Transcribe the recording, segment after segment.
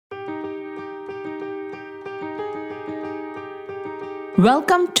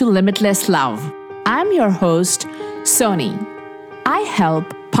Welcome to Limitless Love. I'm your host, Soni. I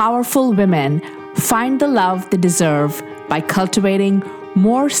help powerful women find the love they deserve by cultivating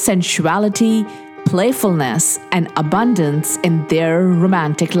more sensuality, playfulness, and abundance in their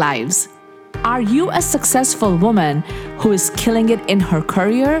romantic lives. Are you a successful woman who is killing it in her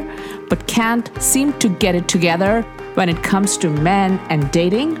career but can't seem to get it together when it comes to men and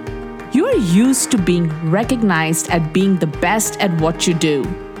dating? You are used to being recognized at being the best at what you do.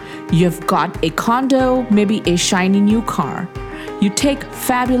 You've got a condo, maybe a shiny new car. You take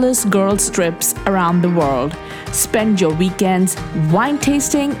fabulous girls' trips around the world, spend your weekends wine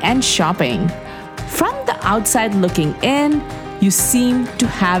tasting and shopping. From the outside looking in, you seem to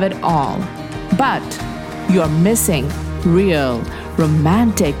have it all. But you're missing real,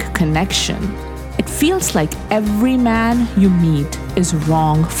 romantic connection. It feels like every man you meet is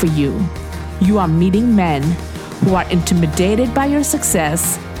wrong for you. You are meeting men who are intimidated by your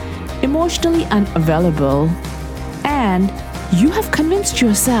success, emotionally unavailable, and you have convinced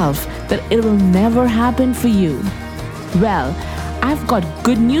yourself that it will never happen for you. Well, I've got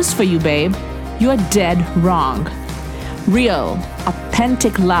good news for you, babe. You are dead wrong. Real,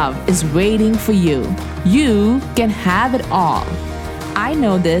 authentic love is waiting for you. You can have it all. I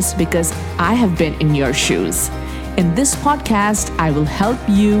know this because I have been in your shoes. In this podcast, I will help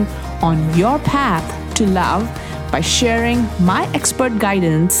you on your path to love by sharing my expert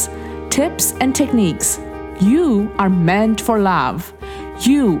guidance, tips, and techniques. You are meant for love.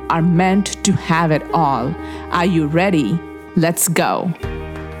 You are meant to have it all. Are you ready? Let's go.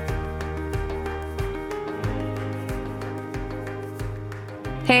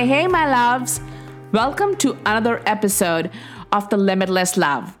 Hey, my loves. Welcome to another episode of The Limitless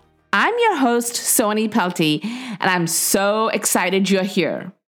Love. I'm your host, Soni Pelty, and I'm so excited you're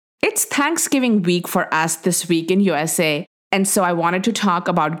here. It's Thanksgiving week for us this week in USA, and so I wanted to talk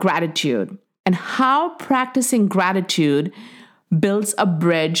about gratitude and how practicing gratitude builds a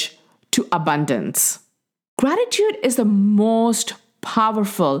bridge to abundance. Gratitude is the most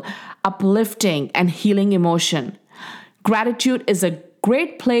powerful, uplifting, and healing emotion. Gratitude is a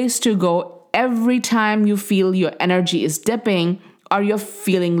great place to go every time you feel your energy is dipping or you're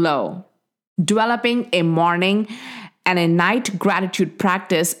feeling low. Developing a morning and a night gratitude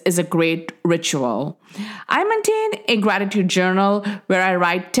practice is a great ritual. I maintain a gratitude journal where I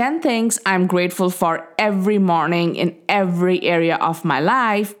write 10 things I'm grateful for every morning in every area of my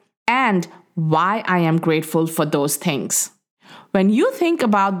life and why I am grateful for those things. When you think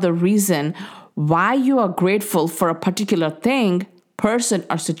about the reason why you are grateful for a particular thing, person,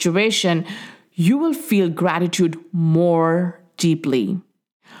 or situation, you will feel gratitude more deeply.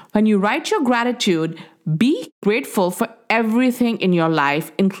 When you write your gratitude, be grateful for everything in your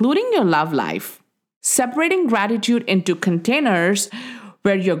life, including your love life. Separating gratitude into containers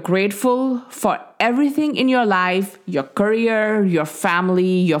where you're grateful for everything in your life, your career, your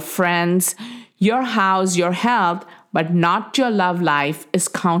family, your friends, your house, your health, but not your love life is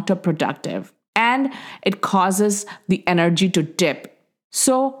counterproductive. And it causes the energy to dip.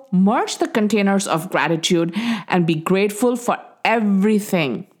 So merge the containers of gratitude and be grateful for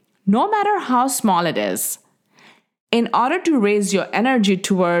everything, no matter how small it is. In order to raise your energy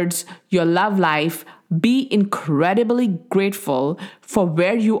towards your love life, be incredibly grateful for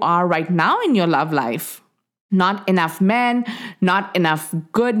where you are right now in your love life. Not enough men, not enough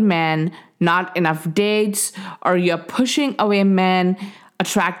good men, not enough dates, or you're pushing away men,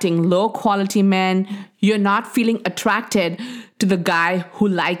 attracting low quality men. You're not feeling attracted to the guy who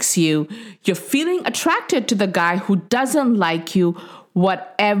likes you. You're feeling attracted to the guy who doesn't like you.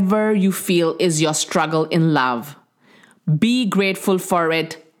 Whatever you feel is your struggle in love. Be grateful for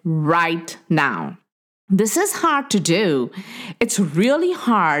it right now. This is hard to do. It's really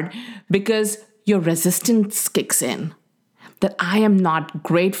hard because your resistance kicks in. That I am not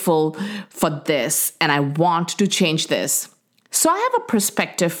grateful for this and I want to change this. So I have a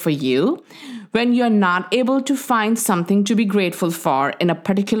perspective for you. When you're not able to find something to be grateful for in a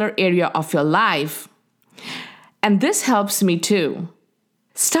particular area of your life, and this helps me too,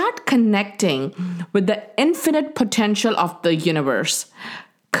 start connecting with the infinite potential of the universe.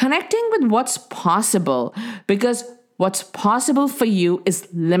 Connecting with what's possible, because what's possible for you is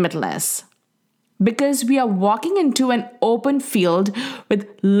limitless. Because we are walking into an open field with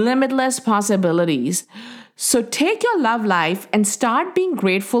limitless possibilities. So take your love life and start being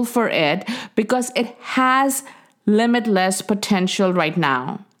grateful for it because it has limitless potential right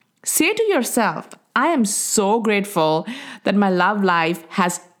now. Say to yourself, I am so grateful that my love life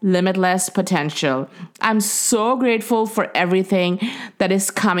has limitless potential. I'm so grateful for everything that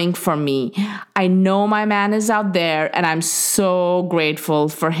is coming for me. I know my man is out there and I'm so grateful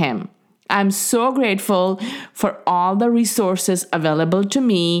for him. I'm so grateful for all the resources available to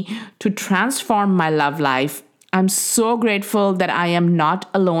me to transform my love life. I'm so grateful that I am not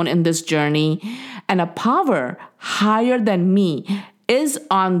alone in this journey, and a power higher than me is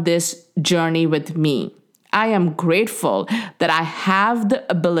on this journey with me. I am grateful that I have the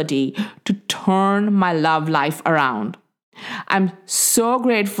ability to turn my love life around. I'm so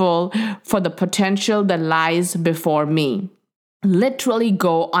grateful for the potential that lies before me. Literally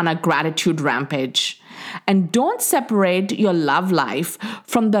go on a gratitude rampage. And don't separate your love life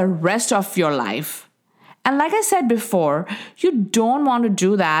from the rest of your life. And like I said before, you don't want to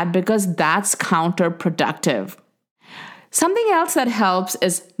do that because that's counterproductive. Something else that helps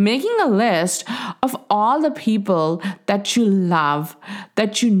is making a list of all the people that you love,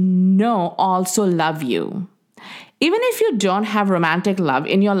 that you know also love you. Even if you don't have romantic love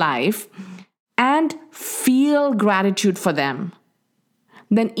in your life, and feel gratitude for them.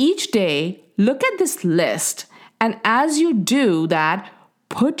 Then each day, look at this list, and as you do that,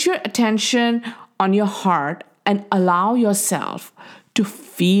 put your attention on your heart and allow yourself to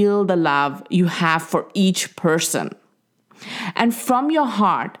feel the love you have for each person. And from your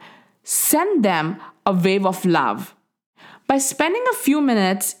heart, send them a wave of love. By spending a few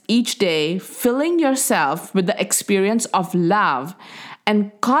minutes each day filling yourself with the experience of love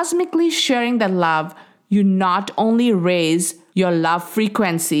and cosmically sharing that love, you not only raise your love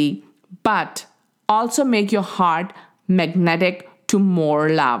frequency, but also make your heart magnetic to more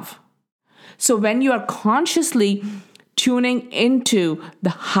love. So when you are consciously tuning into the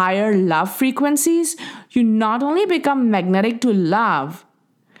higher love frequencies, you not only become magnetic to love,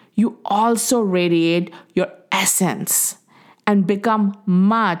 you also radiate your essence and become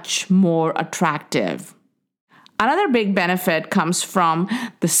much more attractive. Another big benefit comes from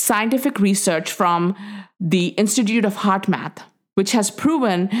the scientific research from the Institute of HeartMath, which has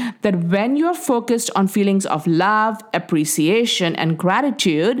proven that when you're focused on feelings of love, appreciation, and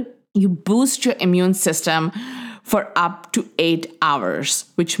gratitude, you boost your immune system for up to 8 hours,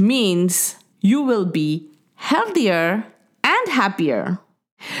 which means you will be healthier and happier.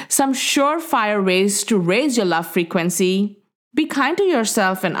 Some surefire ways to raise your love frequency: be kind to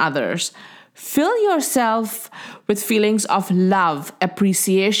yourself and others. Fill yourself with feelings of love,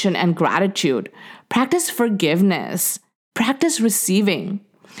 appreciation, and gratitude. Practice forgiveness. Practice receiving.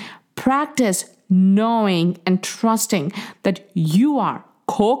 Practice knowing and trusting that you are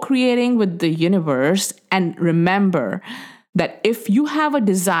co-creating with the universe. And remember that if you have a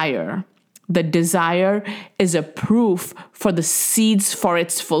desire, the desire is a proof for the seeds for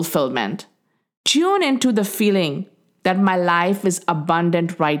its fulfillment. Tune into the feeling that my life is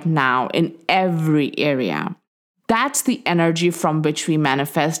abundant right now in every area. That's the energy from which we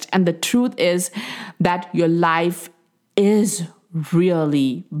manifest. And the truth is that your life is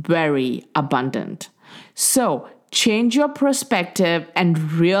really very abundant. So change your perspective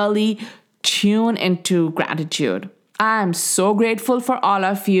and really tune into gratitude. I'm so grateful for all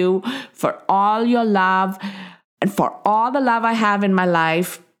of you, for all your love, and for all the love I have in my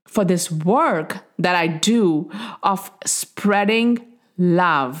life, for this work that I do of spreading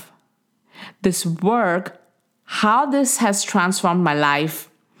love. This work, how this has transformed my life.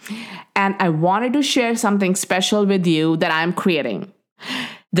 And I wanted to share something special with you that I'm creating.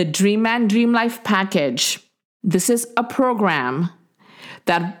 The Dream Man Dream Life package. This is a program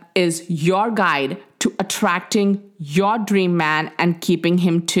that is your guide to attracting your dream man and keeping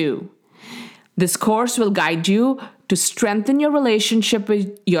him too. This course will guide you to strengthen your relationship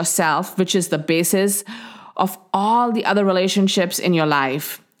with yourself, which is the basis of all the other relationships in your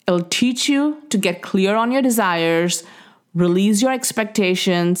life. It'll teach you to get clear on your desires, release your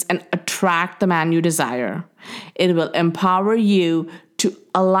expectations, and attract the man you desire. It will empower you to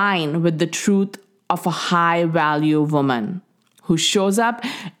align with the truth of a high-value woman who shows up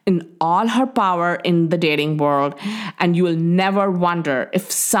in all her power in the dating world, and you will never wonder if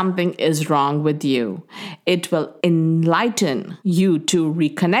something is wrong with you. It will enlighten you to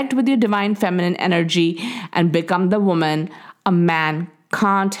reconnect with your divine feminine energy and become the woman a man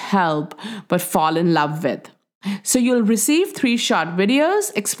can't help but fall in love with. So you'll receive 3 short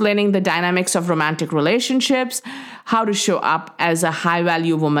videos explaining the dynamics of romantic relationships, how to show up as a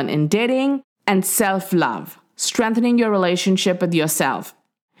high-value woman in dating, and self-love, strengthening your relationship with yourself.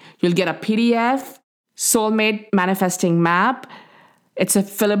 You'll get a PDF, Soulmate Manifesting Map. It's a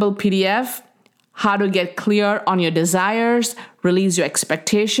fillable PDF, how to get clear on your desires, release your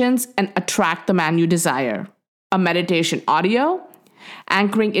expectations, and attract the man you desire. A meditation audio,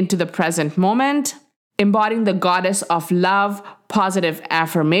 anchoring into the present moment, embodying the goddess of love, positive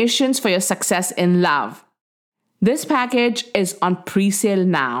affirmations for your success in love. This package is on pre-sale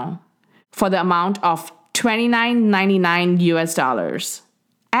now for the amount of $29.99 US.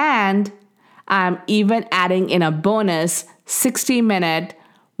 And I'm even adding in a bonus 60-minute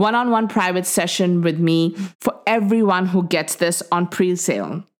one-on-one private session with me for everyone who gets this on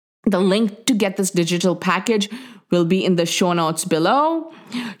pre-sale. The link to get this digital package will be in the show notes below.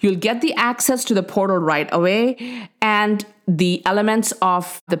 You'll get the access to the portal right away, and the elements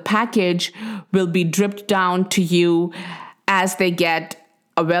of the package will be dripped down to you as they get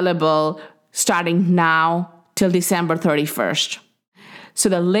available starting now till December 31st. So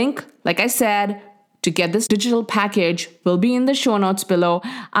the link, like I said, to get this digital package will be in the show notes below.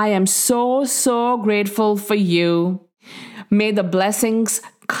 I am so grateful for you. May the blessings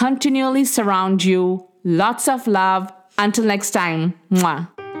continually surround you. Lots of love. Until next time. Mwah.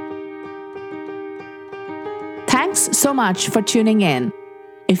 Thanks so much for tuning in.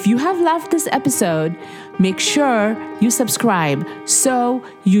 If you have loved this episode, make sure you subscribe so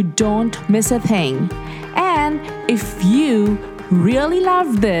you don't miss a thing. And if you really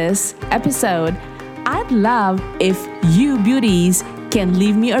love this episode, I'd love if you beauties can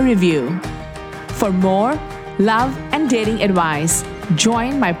leave me a review. For more love and dating advice,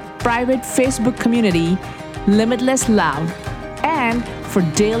 join my private Facebook community, Limitless Love. And for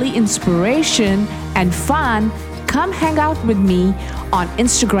daily inspiration and fun, come hang out with me on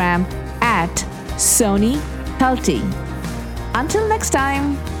Instagram at Sony Pelty. Until next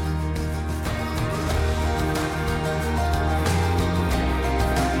time.